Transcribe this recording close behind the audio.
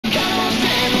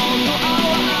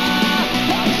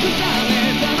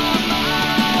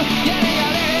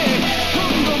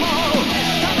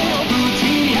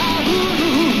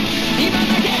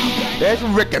It's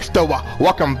Rick Stower.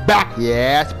 Welcome back,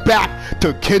 yes, back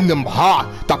to Kingdom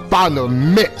Hearts, the final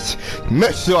mix.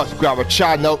 Make sure to subscribe to the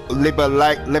channel, leave a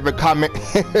like, leave a comment.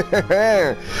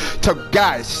 So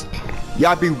guys,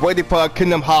 y'all be waiting for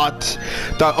Kingdom Hearts,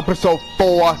 the episode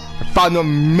 4 final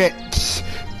mix.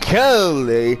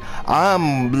 Currently,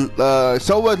 I'm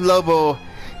Soa's level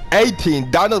 18,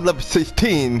 Donald level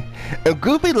 16, and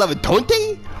Goofy level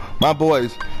 20, my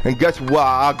boys. And guess what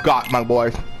I got, my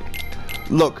boys?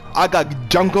 Look, I got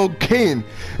Jungle King.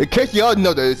 In case y'all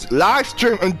noticed, live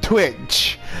stream on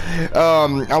Twitch.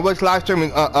 I was live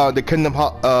streaming the Kingdom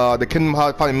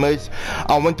Hearts final mix.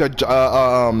 I went to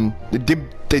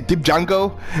the deep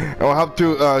jungle, and I have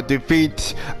to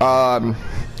defeat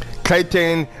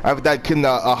Clayton, after that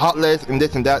Kingdom Heartless, and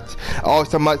this and that.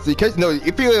 Also, in case you know,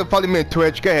 if you follow me on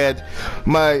Twitch, go ahead.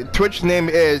 My Twitch name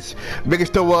is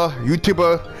Biggest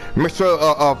YouTuber. Make sure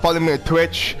follow me on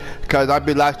Twitch, cause I'll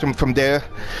be live streaming from there.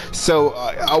 So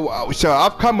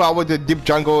I've come out with the deep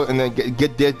jungle and then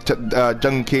get this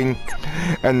Jungle King,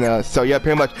 and so yeah,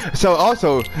 pretty much. So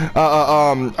also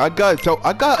I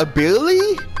got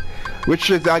ability, which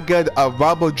is I get a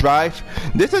Vibal Drive.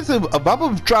 This is a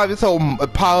Vibal Drive is so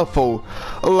powerful,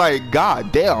 like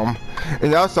god damn.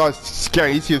 And also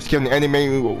scary. You see the scary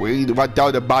anime right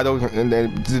down the battles and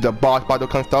then the boss battle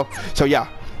kind of stuff. So yeah.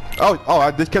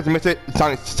 Oh, this case missed it.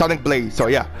 Sonic Blade. So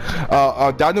yeah.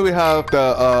 Down we have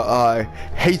the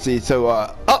Hazy. So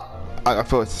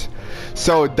first.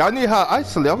 So down we have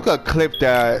actually I'm gonna clip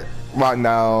that right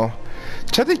now.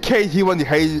 Just in case he wants the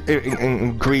haze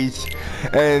in Greece,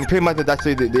 and pretty much that's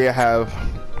what they have.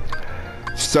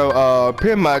 So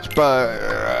pretty much, but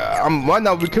right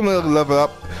now we can level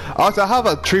up. Also, I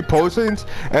have 3 potions,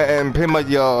 and pretty much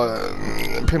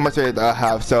it I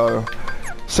have. So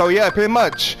yeah, pretty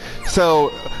much. So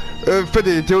for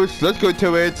the dudes, let's go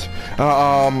to it.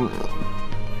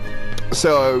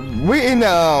 So we're in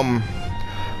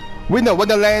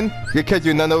Wonderland, because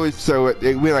you know, so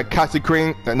we're like Castle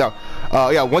Queen. No,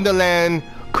 yeah, Wonderland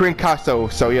Queen Castle.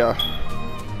 So yeah,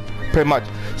 pretty much.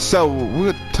 So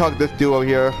we'll talk this duo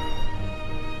here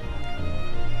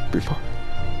before.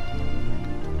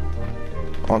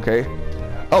 Okay.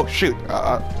 Oh shoot.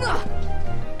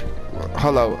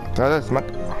 Hello. That's my.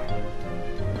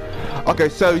 Okay,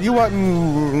 so you want?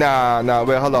 Nah.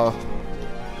 Wait, hello.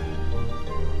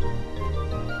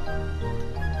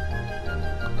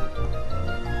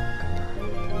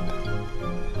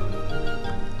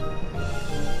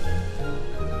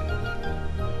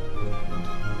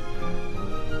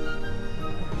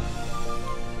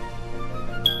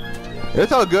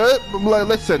 It's all good. Like,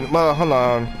 listen, hold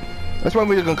on. That's when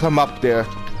we're gonna come up there.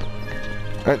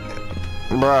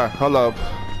 Bruh, hold up.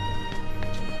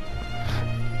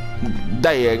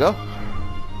 There you go.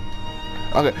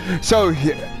 Okay, so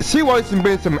she wants to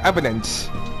bring some evidence,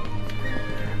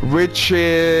 which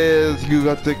is you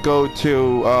have to go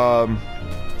to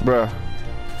bruh.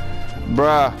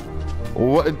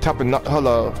 What type of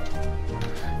hello?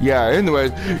 Yeah.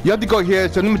 Anyways, you have to go here.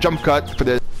 So let me jump cut for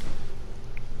this.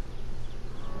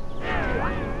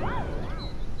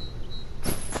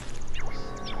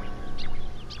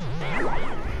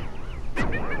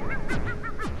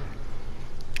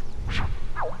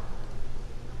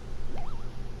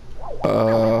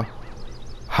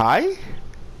 Hi?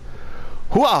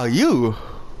 Who are you?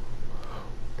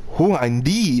 Who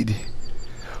indeed?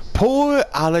 Poor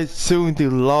Alice soon to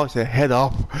lost her head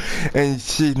off, and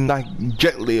she's not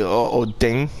gently or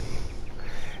ding.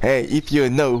 Hey, if you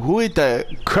know who is the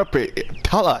culprit,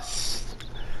 tell us.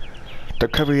 The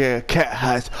culprit cat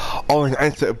has always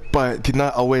answered, but did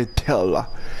not always tell.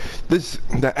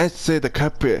 The answer the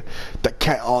culprit, the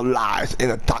cat all lies in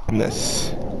the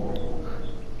darkness.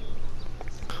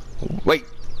 Wait.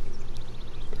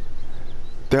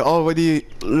 They already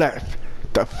left.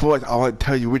 The first I want to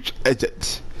tell you which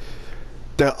exit.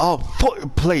 There are 4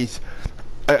 place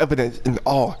evidence in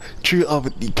all. 3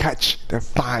 of the catch and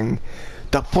find.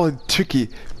 The 4th tricky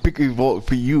big reward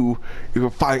for you. You will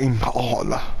find in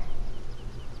all.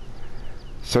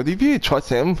 So if you trust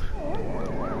him,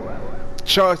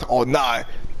 trust or not,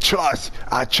 trust.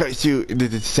 I trust you in the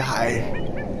decide.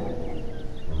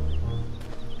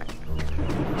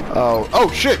 Oh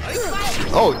shit!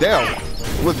 Oh damn!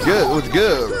 What's good? What's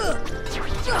good?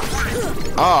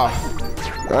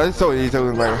 That's so easy,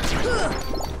 man.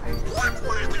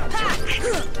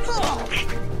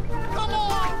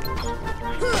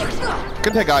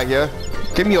 Get that guy here.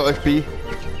 Give me your FP.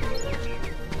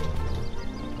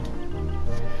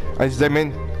 I zoom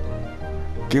in.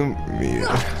 Give me.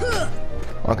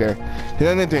 Okay. He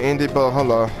doesn't need to end it, but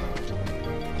hold on.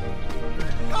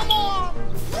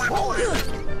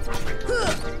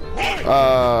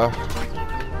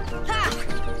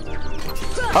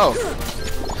 Oh.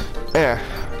 Yeah.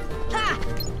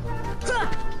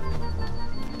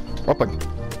 Open.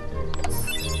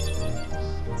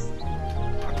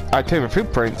 I take a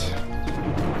footprint.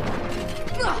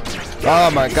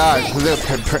 Oh my god, little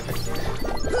footprint.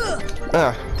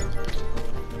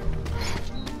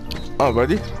 Oh,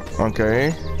 ready?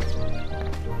 Okay.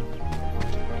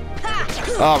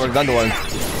 Oh, another one.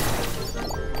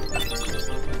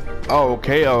 Oh,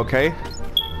 okay, okay.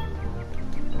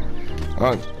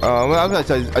 Well, I'm gonna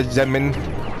say examine.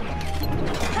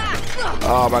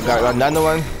 Oh my god, another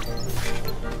one.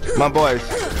 My boys.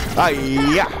 Ah,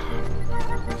 yeah.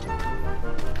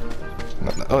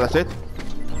 Oh, that's it?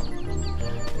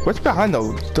 What's behind the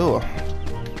door?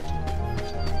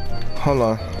 Hold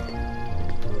on.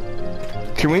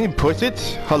 Can we push it?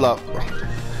 Hold up.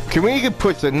 Can we even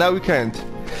push it? No, we can't.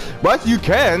 But you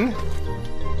can.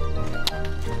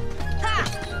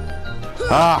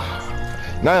 Ah,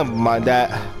 never mind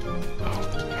that.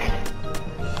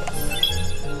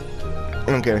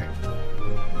 Okay.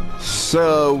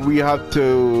 So we have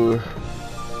to.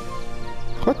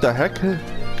 What the heck?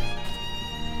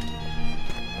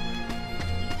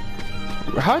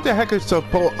 How the heck is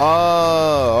supposed?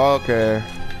 Oh, okay.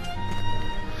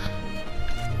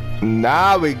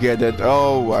 Now we get it.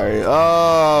 Oh right.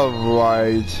 Oh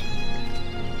right.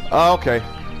 Okay.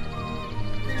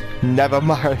 Never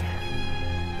mind.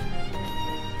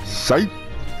 Sight.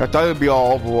 I thought it'd be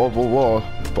all over.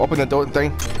 Open the door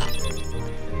thing.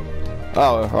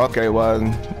 Oh, okay. Well,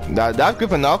 that's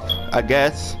good enough, I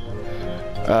guess.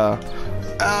 I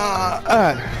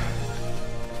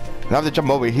have to jump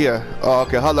over here. Oh,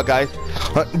 okay. Hold on, guys.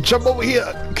 Jump over here.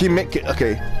 Can you make it?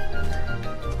 Okay.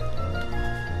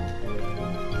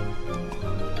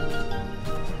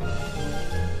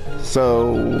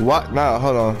 So what now?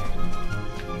 Hold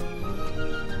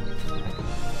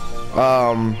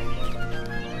on.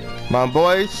 My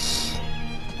boys.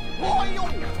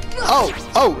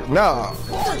 Oh, no.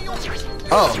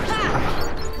 Oh.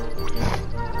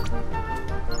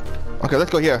 Okay,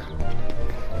 let's go here.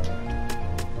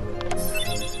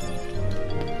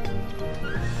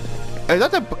 Is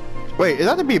that the wait? Is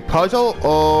that to be a puzzle?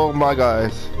 Oh my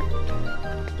gosh.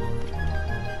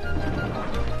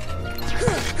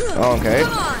 Okay.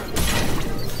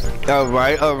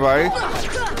 Alright.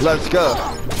 Let's go.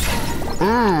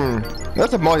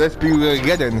 That's a more XP we're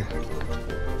getting.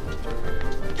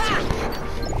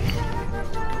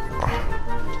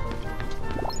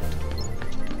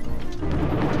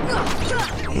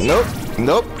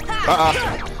 Nope.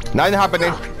 Nothing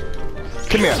happening.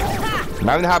 Come here.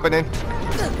 Nothing happening.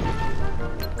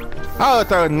 Oh,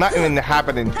 so nothing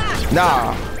happening.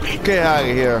 Nah. Get out of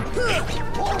here.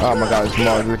 Oh my god, it's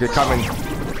more. They're coming.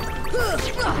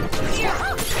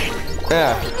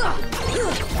 Yeah.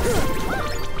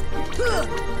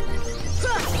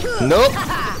 Nope.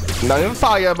 Nothing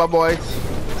fire, my boys.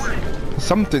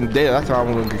 Something there. That's what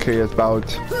I'm gonna get curious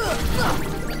about.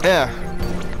 Yeah.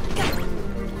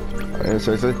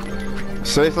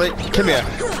 Seriously? Come here.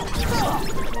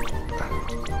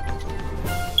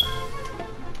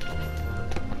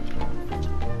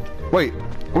 Wait.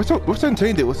 What's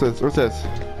intended? What's this?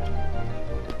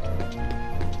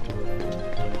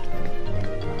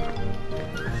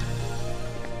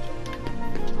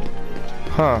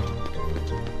 Huh.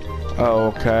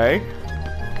 Okay.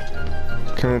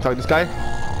 Can I talk to this guy?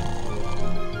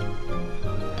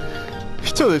 He's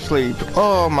still asleep.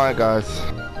 Oh my gosh.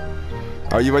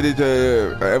 Are you ready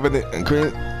to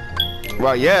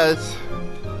well, yes.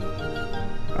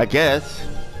 I guess.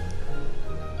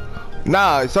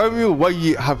 Now, show me what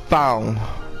you have found.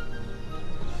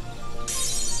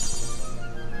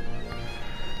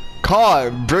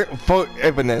 Card, bring for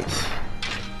evidence.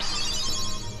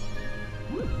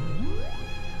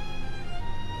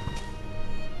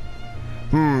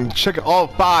 Check all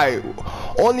 5.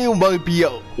 Only one be a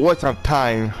waste of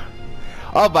time.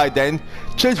 Alright then,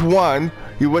 choose one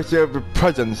you wish your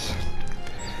presence.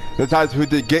 Decide who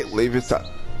the gate leavers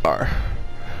are.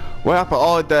 What after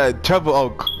all the trouble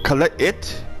of collect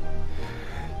it?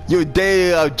 You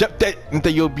dare reject it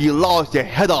until you'll be lost your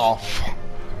head off.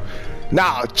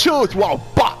 Now choose one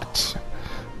bot.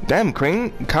 Damn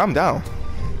Queen, calm down.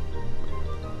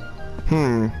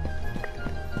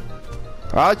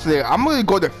 Actually, I'm gonna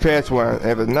go the first one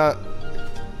if it's not.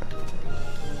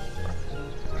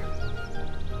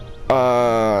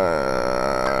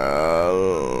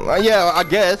 Yeah, I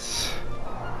guess.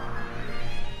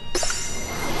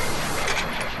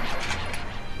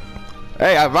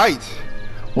 Hey, alright.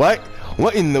 What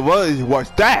in the world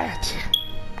was that?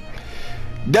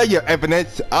 There your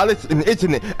evidence. Alice in the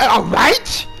internet.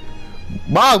 Alright?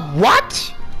 Wow,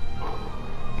 what?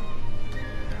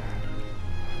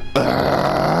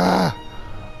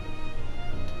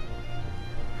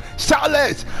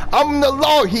 Silence! I'm the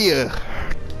law here.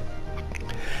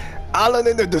 I don't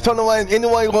know there's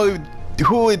anyone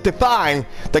who will define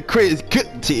that Chris is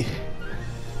guilty.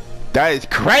 That is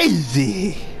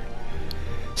crazy.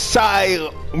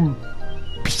 Silence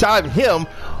him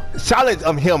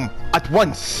at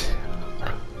once.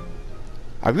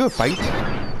 Are we gonna fight?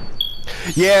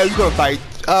 Yeah, we're gonna fight.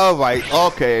 Alright,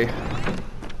 okay.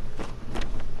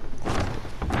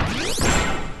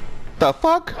 The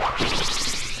fuck?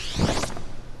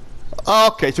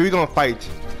 Okay, so we're gonna fight.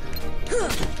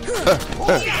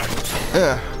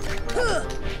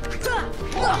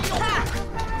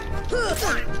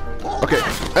 Okay.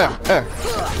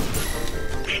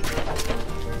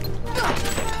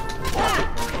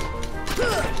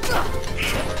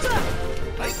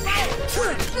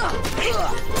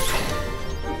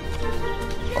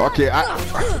 Okay,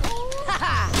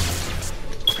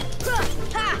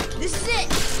 This is it.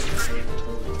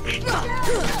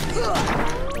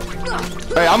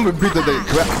 Hey, I'm gonna beat the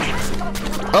crap.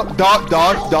 Oh,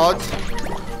 dodge.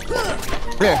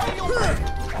 Yeah.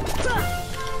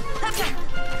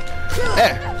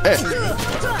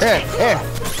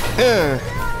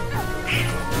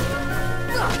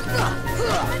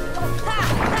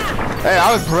 Hey, I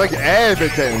was breaking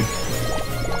everything.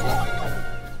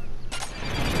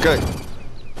 Good.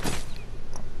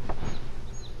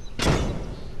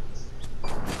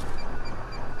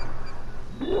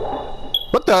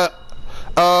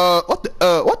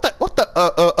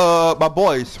 My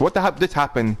boys, what the heck this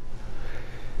happened?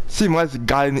 Someone's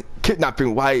got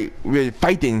kidnapping while we're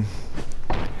fighting.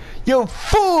 You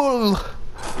fool!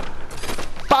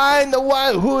 Find the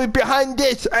one who is behind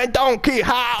this and don't care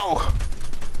how!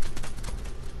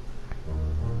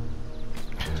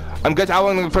 I'm guess I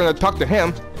want to talk to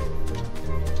him.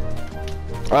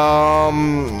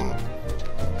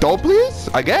 Door please?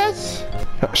 I guess?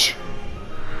 Shh.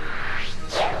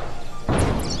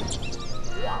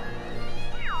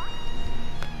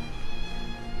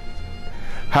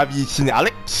 Have you seen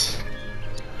Alex?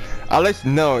 Alex,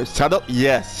 no. Shut up,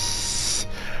 yes.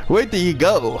 Where did he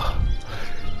go?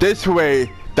 This way,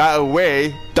 that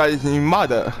way, that is his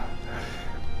mother.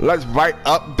 Let's right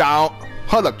up, down.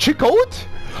 Hold up, cheat code?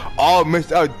 All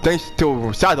mixed up thanks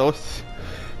to shadows.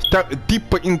 Step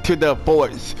deeper into the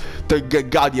forest, the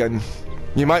guardian.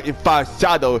 You might find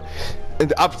shadow in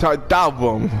the upside down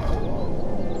room.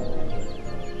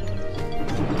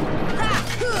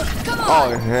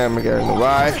 Oh, him again.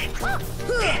 Why?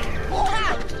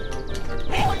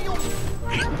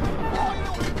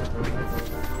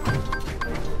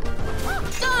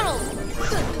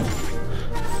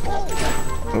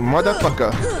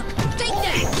 Motherfucker.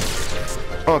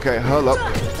 Okay, hold up.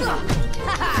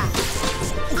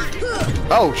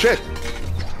 Oh shit.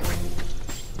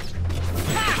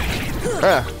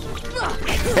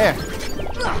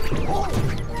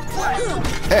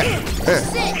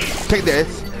 Take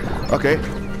this. Okay.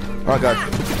 Oh god.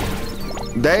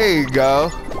 There you go.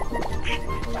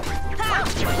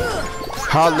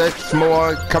 Harlot,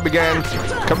 more. Come again.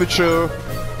 Come true.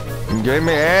 Give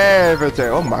me everything.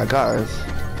 Oh my god.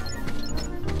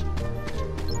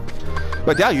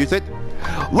 But yeah, use it.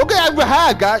 Look at what I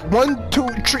had, guys. 1, 2,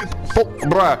 3, 4.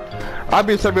 Bruh. I'll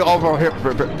be serving over here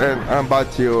and I'm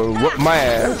about to whoop my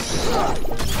ass.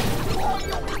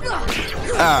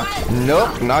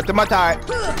 Nope, not to my type.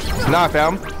 Nah,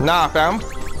 fam. Nah, fam.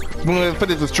 I'm gonna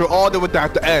finish this through all the way down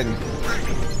to the end.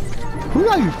 Who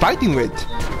are you fighting with?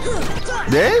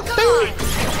 This thing?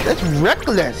 That's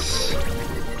reckless.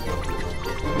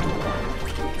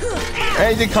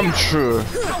 Anything come true.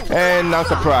 And not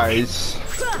surprised.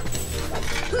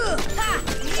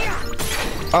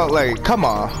 Oh, like, come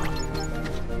on.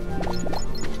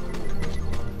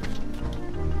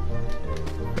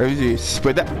 Easy,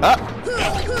 split that up.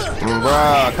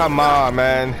 Bruh, come on,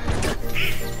 man.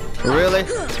 Really?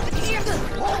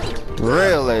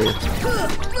 Really?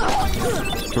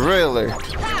 Really?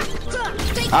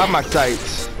 Out of my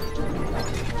sights.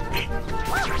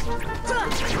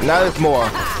 Now there's more.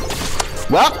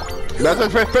 Well, that's a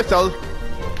first pistol.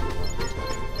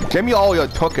 Give me all your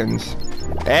tokens.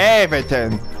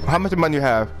 Everything. How much money you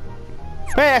have?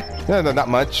 No, not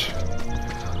much.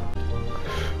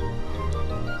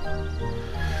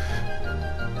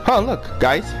 Oh, look,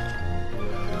 guys.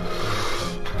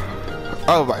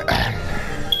 Oh, right.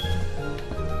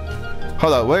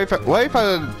 Hold up, what if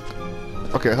I...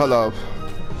 Okay, hold up.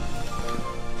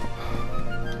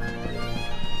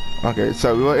 Okay,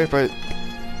 so what if I...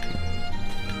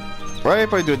 What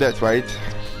if I do this, right?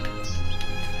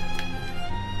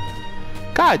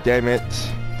 God damn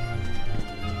it.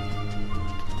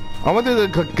 I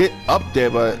wanted to get up there,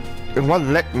 but it won't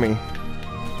let me.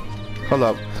 Hold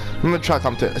up. I'm gonna try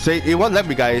something. See, it won't let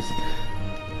me, guys.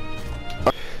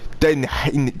 Then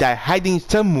they're hiding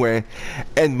somewhere,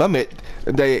 and moment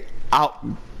they out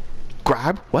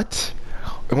grab what?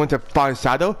 I want to find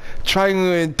shadow, trying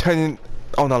to turn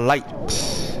on a light.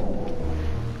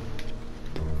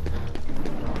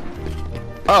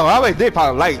 Oh, I already did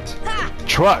find a light.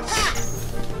 Trust.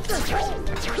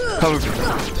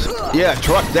 Yeah,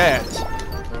 trust that.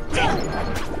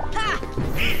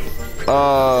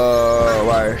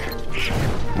 Why?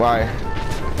 Why?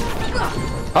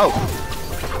 Oh.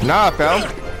 Now I found.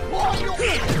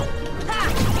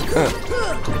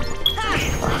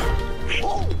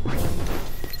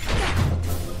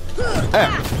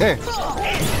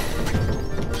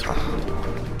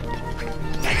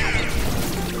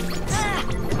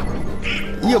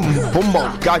 You bumbo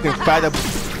goddamn fatter,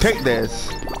 take this.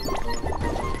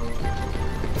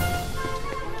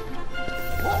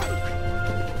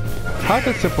 How's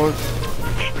it supposed?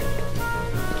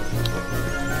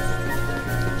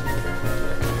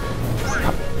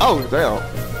 Oh, damn.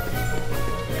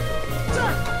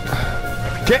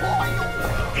 Get.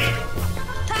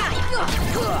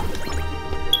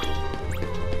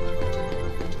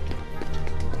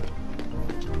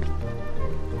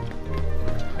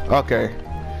 Okay.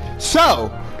 So,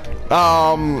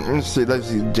 let's see,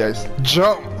 just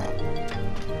jump.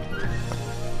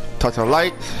 Touch a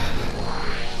light.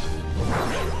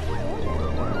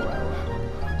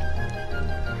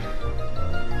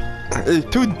 It's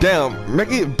too damn.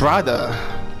 Make it brighter.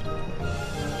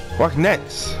 What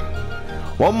next?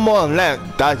 One more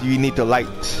lamp that you need to light.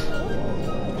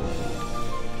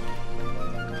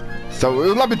 So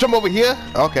it might be jump over here.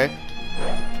 Okay.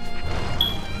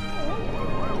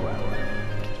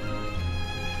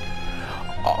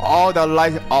 All the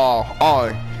lights are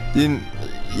on.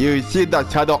 You see the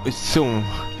shadow soon.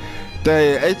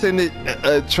 There isn't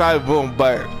a try room,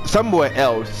 but somewhere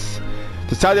else.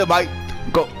 The shadow might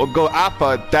go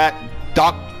after that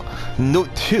dark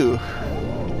note too.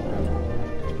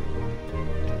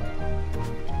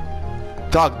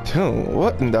 Dark tune?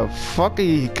 What in the fuck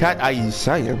are you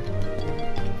saying?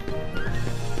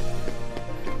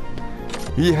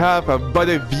 You have a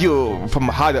better view from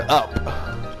higher up.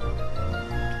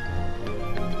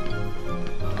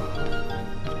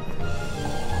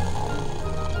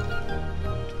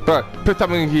 But put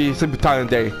something here some time of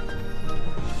day.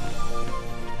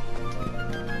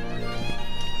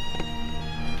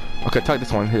 Okay, try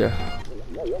this one here.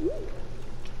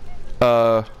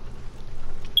 The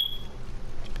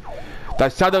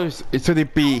shadow is going to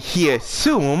be here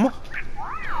soon.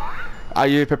 Are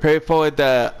you prepared for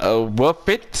the wolf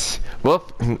it?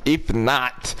 Wolf, if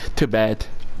not, too bad.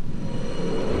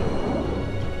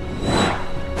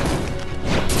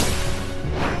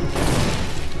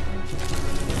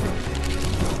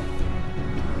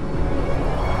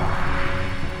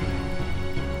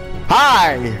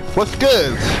 Hi, what's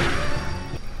good?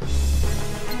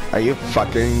 Are you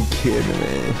fucking kidding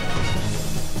me?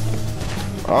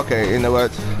 Okay, you know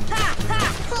what?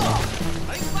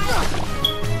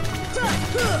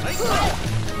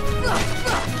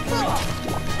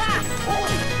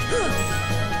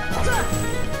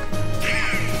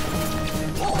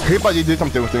 He about to do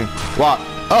something with me. What?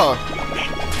 Oh.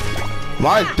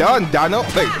 My done, Dano.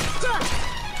 Wait.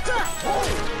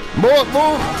 Move!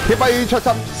 He about to try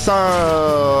something.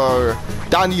 So,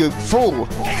 down you fool.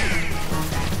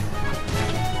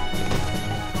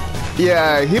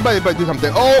 Yeah, he might do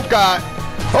something. Oh god!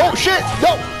 Oh shit!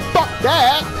 No! Fuck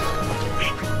that!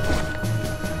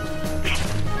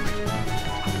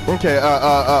 Okay,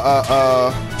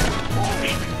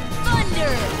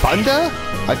 Thunder?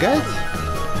 I guess?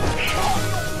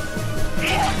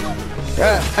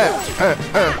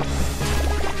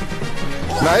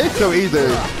 Nah, it's so easy.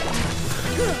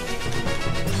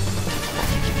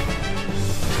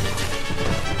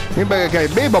 You better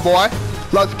get me, my boy.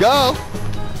 Let's go!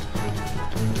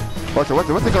 What's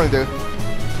it going to do?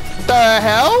 The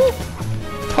hell?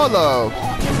 Hello.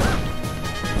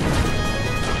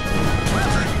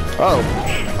 Oh.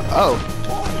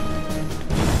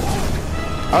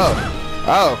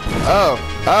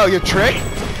 Oh, your trick?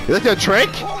 Is that your trick?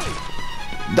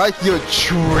 That's your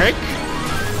trick?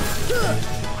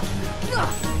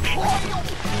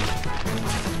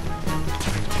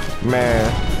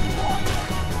 Man.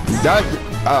 That's,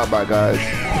 oh my god.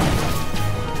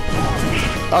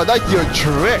 Oh, that's your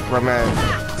trick, my man.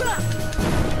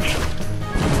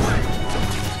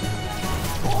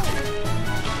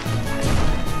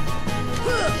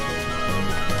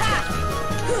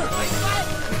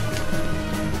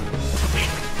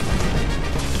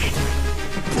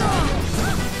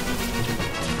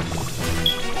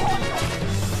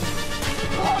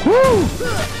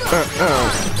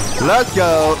 Let's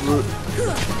go.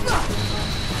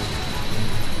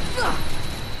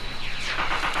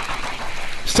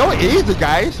 So easy,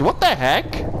 guys. What the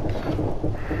heck?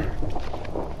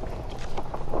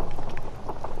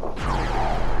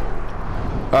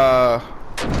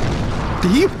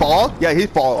 Did he fall? Yeah, he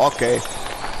fall. Okay.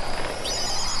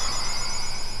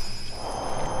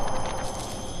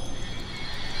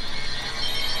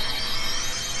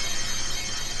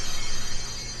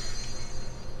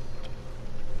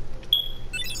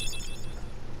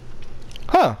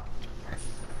 Huh.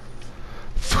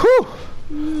 Phew.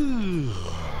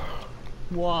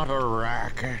 What a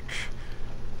racket.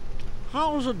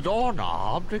 How's a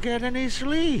doorknob to get any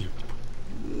sleep?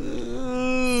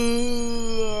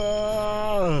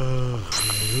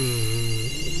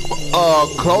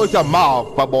 Close your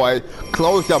mouth, my boy.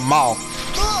 Close your mouth.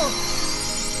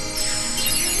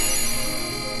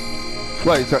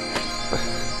 Wait, so...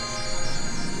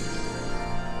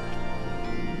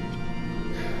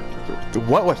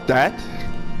 What was that?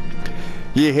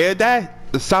 You hear that?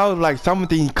 It sounds like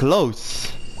something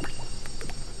close.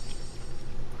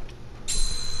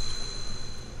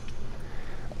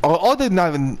 Or other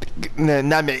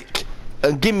dynamic.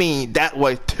 Give me that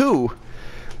way too.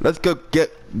 Let's go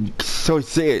get so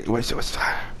sick. Wait, so what's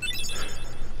that?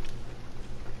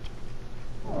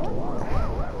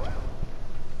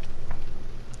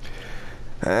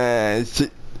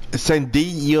 Sandy,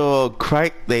 you're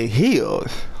crack the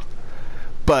heels.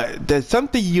 But there's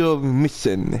something you're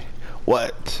missing.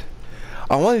 What?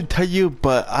 I want to tell you,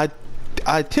 but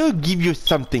I still give you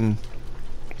something.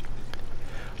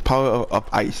 Power of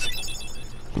ice.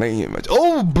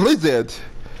 Oh, blizzard!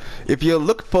 If you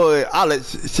look for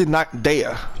Alex, she's not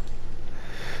there.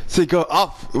 So go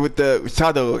off with the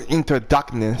shadow into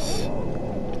darkness.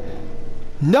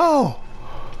 No!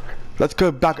 Let's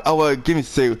go back our game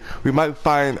suit. We might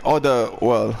find other,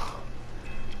 well,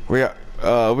 we're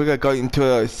gonna go into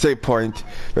a save point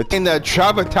in the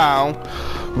travel town,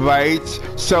 right?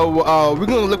 So we're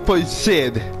gonna look for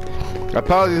Sid.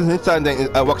 Apparently inside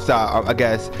the workshop, I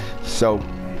guess. So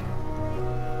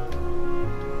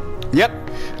yep,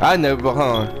 I know, but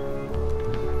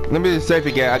let me save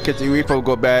again. I guess we will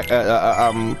go back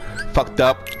fucked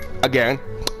up again.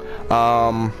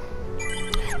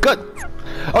 Good.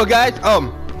 Oh guys,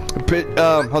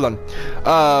 hold on.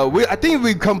 I think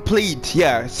we complete.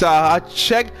 Yeah. So I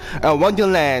checked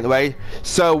Wonderland, right?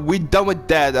 So we done with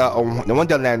that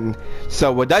Wonderland.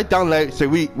 So with that done, so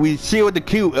we seal the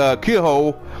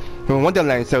keyhole from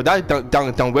Wonderland. So that's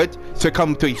done with. So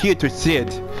come to here to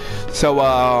Sid. So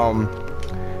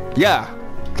yeah,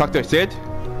 talk to Sid.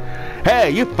 Hey,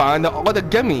 you found the other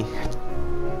gummy.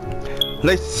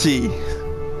 Let's see.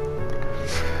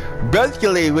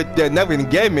 Basically, with the never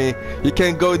gaming, you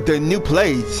can go to a new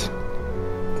place.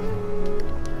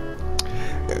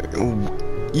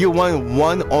 You want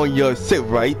one on your sit,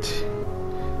 right?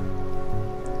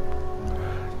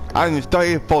 I'm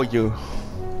sorry for you,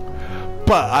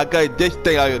 but I got this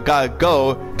thing I gotta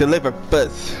go deliver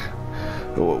first.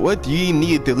 What do you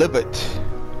need delivered?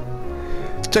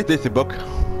 Check this book.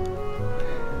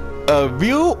 A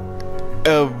real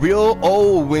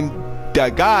old when the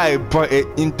guy brought it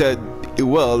into the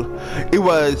world, it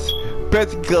was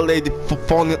basically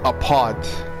falling apart.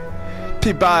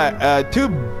 To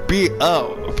be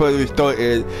up for the story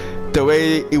is the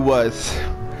way it was,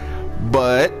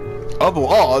 but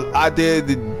overall, I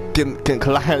can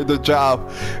collide the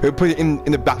job and put it in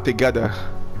the back together.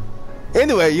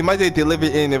 Anyway, you might deliver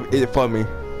it for me.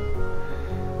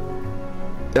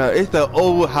 It's the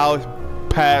old house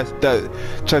past the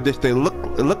tradition.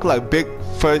 Look like big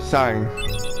first sign.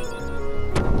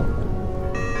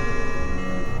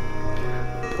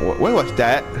 What was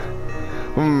that?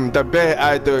 The bell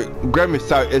at the Grammy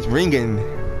site is ringing.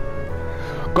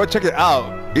 Go check it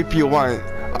out if you want,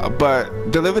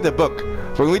 but deliver the book.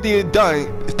 When we do it done,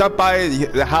 stop by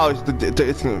the house.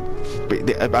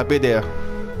 I'll be there.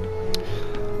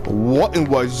 What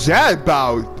was that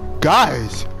about,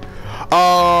 guys?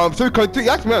 So we continue.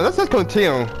 Yes, man. Let's just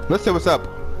continue. Let's see what's up.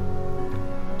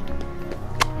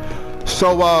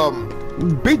 So,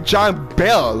 big giant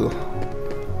bell.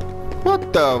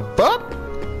 What the fuck?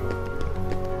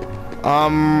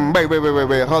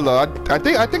 Wait. Hold on. I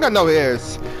think I know it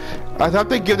is. I have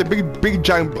to give the big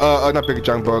giant, not big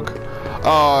giant bug.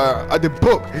 The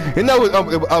book. You know,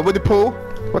 with the pool.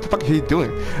 What the fuck is he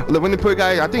doing? The Winnie Pooh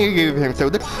guy. I think he gave him. So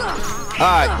this.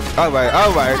 Alright.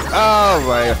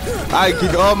 I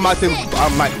give all my things.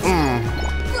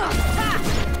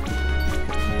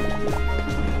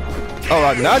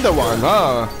 Oh, another one,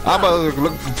 huh? I'm gonna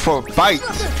look for a fight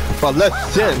for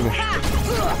less sin.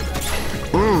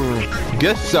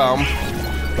 Get some.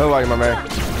 All right, my man.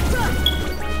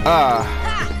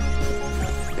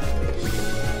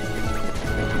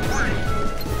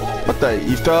 What the?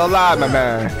 You still alive, my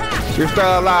man? You're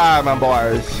still alive, my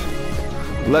boys.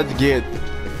 Let's get.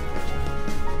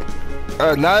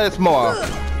 Now it's more.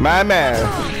 My man.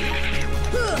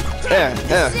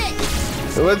 Yeah.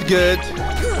 It was good.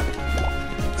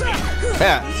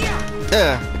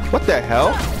 Yeah. What the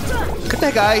hell? Get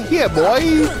that guy here,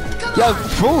 boy. Y'all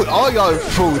food. All y'all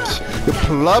food. The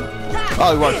plug.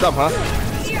 Oh, you want some, huh?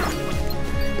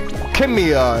 Come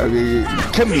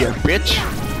here, bitch.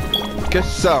 Get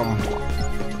some.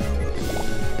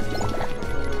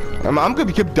 I'm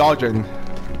gonna keep dodging.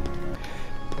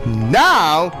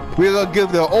 Now we're gonna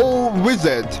give the old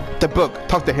wizard the book.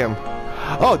 Talk to him.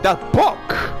 Oh, that book.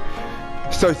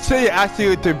 So say asked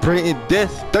you to bring in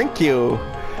this. Thank you.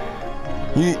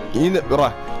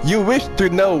 You wish to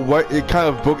know what kind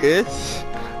of book is?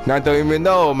 I don't even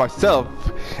know myself.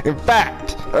 In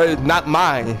fact, it's not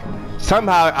mine.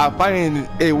 Somehow I find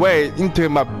a way into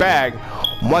my bag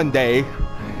one day.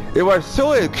 It was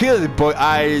so cute, but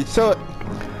I so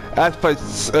as for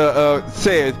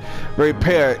said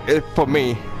repair it for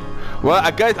me. Well, I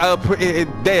guess I'll put it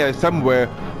in there somewhere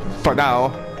for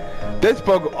now. This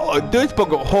book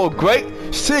holds great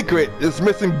secret. Is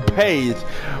missing page.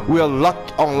 We'll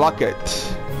unlock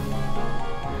it.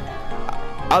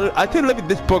 I think look at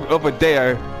this book over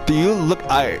there. Do you look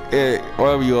at it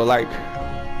whatever you like?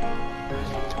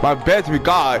 My best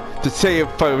regard to save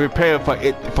for repair for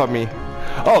it for me.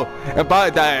 Oh,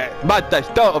 about that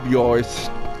stuff of yours.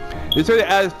 You should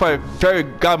ask for a fairy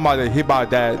godmother about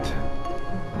that.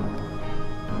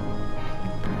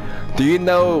 Do you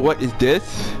know what is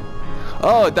this?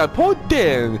 Oh, that poor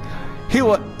thing. He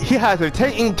has to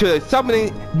take into the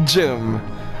summoning gym.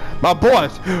 My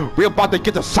boys, we're about to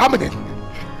get the summoning.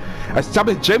 A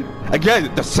summoning gym? Again,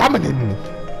 the summoning.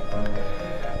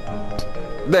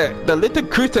 The little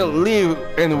creature lived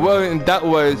in a world that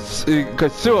was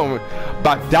consumed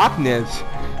by darkness.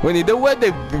 When the world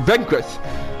they vanquished,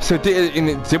 so did in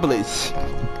its siblings.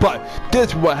 But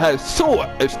this one has so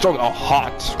strong a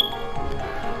heart.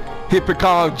 He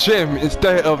became Jim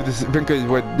instead of this vanquish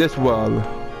with this world.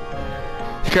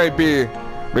 He can be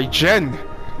regen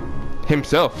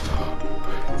himself.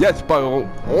 Yes, but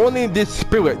only this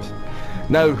spirit.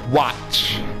 Now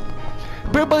watch.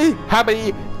 Everybody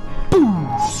happy. Boom!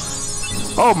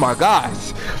 Oh my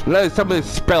gosh! Let somebody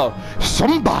spell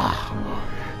Samba.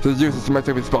 So use this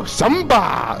method to spell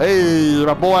Samba. Hey,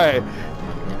 my boy.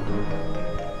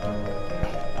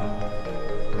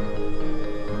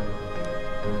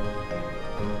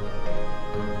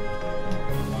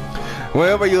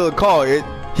 Whenever you call it,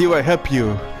 he will help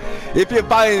you. If you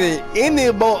find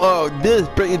any more of this,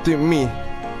 bring it to me.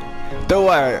 Don't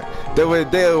worry. They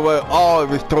will all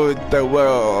restore the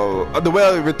world. The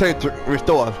world returned to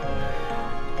restore.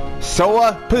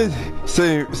 So please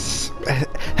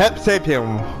help save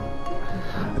him.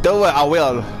 Don't worry, I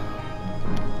will.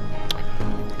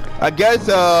 I guess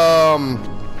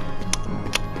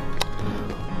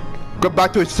go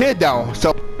back to sit down.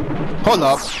 So hold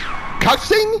up,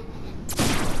 cutscene.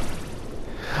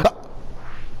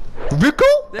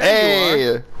 Riku? There hey,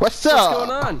 you are. what's up? What's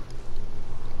going on?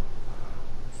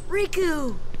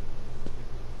 Riku!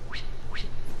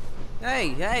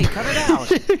 Hey, cut it out.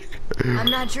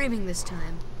 I'm not dreaming this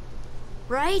time.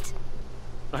 Right?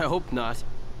 I hope not.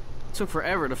 It took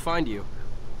forever to find you.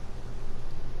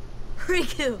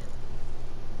 Riku!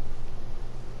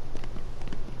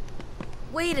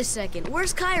 Wait a second,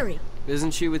 where's Kairi?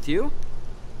 Isn't she with you?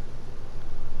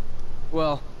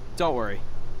 Well, don't worry.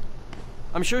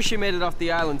 I'm sure she made it off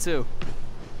the island too.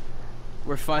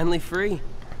 We're finally free.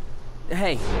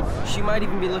 Hey, she might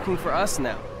even be looking for us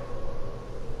now.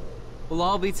 We'll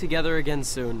all be together again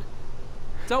soon.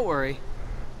 Don't worry.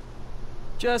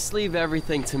 Just leave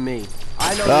everything to me.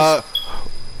 I know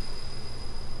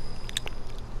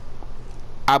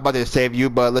I'm about to save you,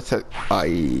 but let's Leave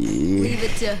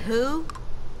it to who?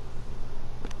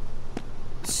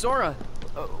 Sora,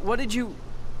 what did you...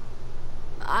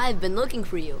 I've been looking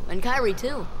for you, and Kairi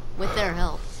too, with their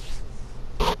help.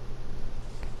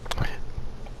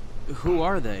 Who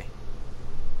are they?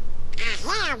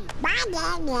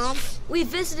 We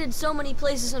visited so many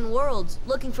places and worlds,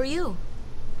 looking for you.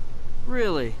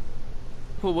 Really?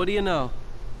 Well, what do you know?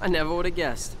 I never would have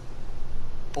guessed.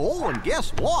 Oh, and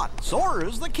guess what?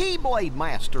 Sora's the Keyblade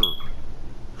Master.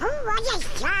 Who was a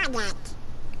Sonic?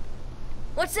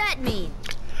 What's that mean?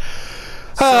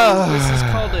 So this is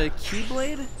called a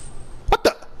Keyblade? What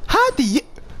the? How do you?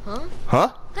 Huh?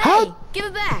 Huh? Hey, How? give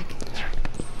it back.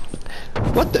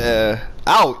 What the?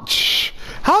 Ouch!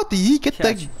 How did he get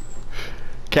Catch. the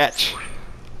catch?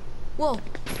 Whoa.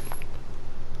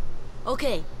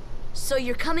 Okay, so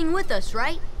you're coming with us,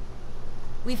 right?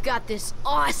 We've got this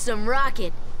awesome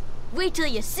rocket. Wait till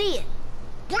you see it.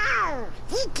 No,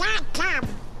 he can't come.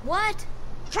 What?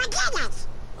 Forget it.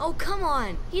 Oh, come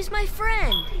on. He's my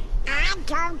friend. I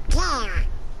don't care.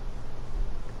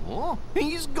 Oh,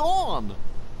 he's gone.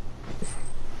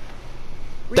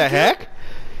 The heck?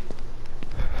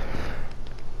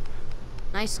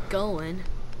 Nice going.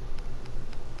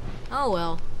 Oh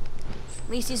well. At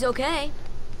least he's okay.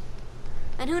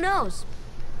 And who knows?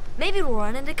 Maybe we'll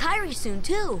run into Kyrie soon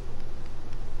too.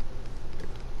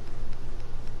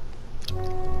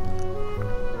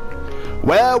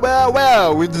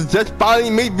 Well, we just finally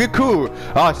made Riku.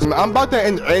 Awesome. I'm about to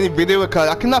end any video because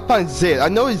I cannot find Zed. I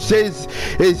know Zed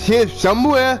is here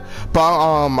somewhere, but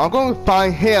I'm going to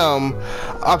find him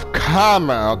off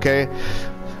camera, okay?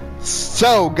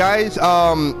 So guys,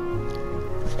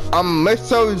 make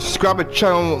sure you subscribe to the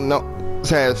channel. No,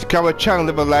 subscribe to the channel,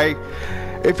 leave a like.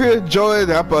 If you enjoyed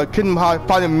the Kingdom Hearts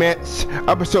 5 minutes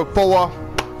episode 4,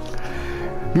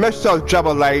 make sure to drop a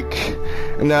like.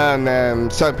 And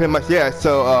then, so pretty much, yeah,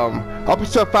 so,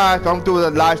 episode 5, I'm doing a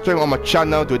live stream on my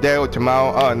channel today or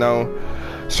tomorrow, I don't know.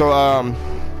 So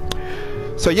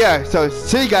yeah, so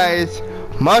see you guys,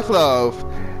 much love.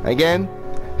 Again,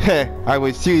 I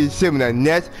will see you soon in the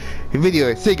next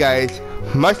video. See you guys,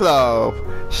 much love.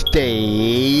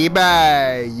 Stay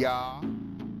bye, y'all.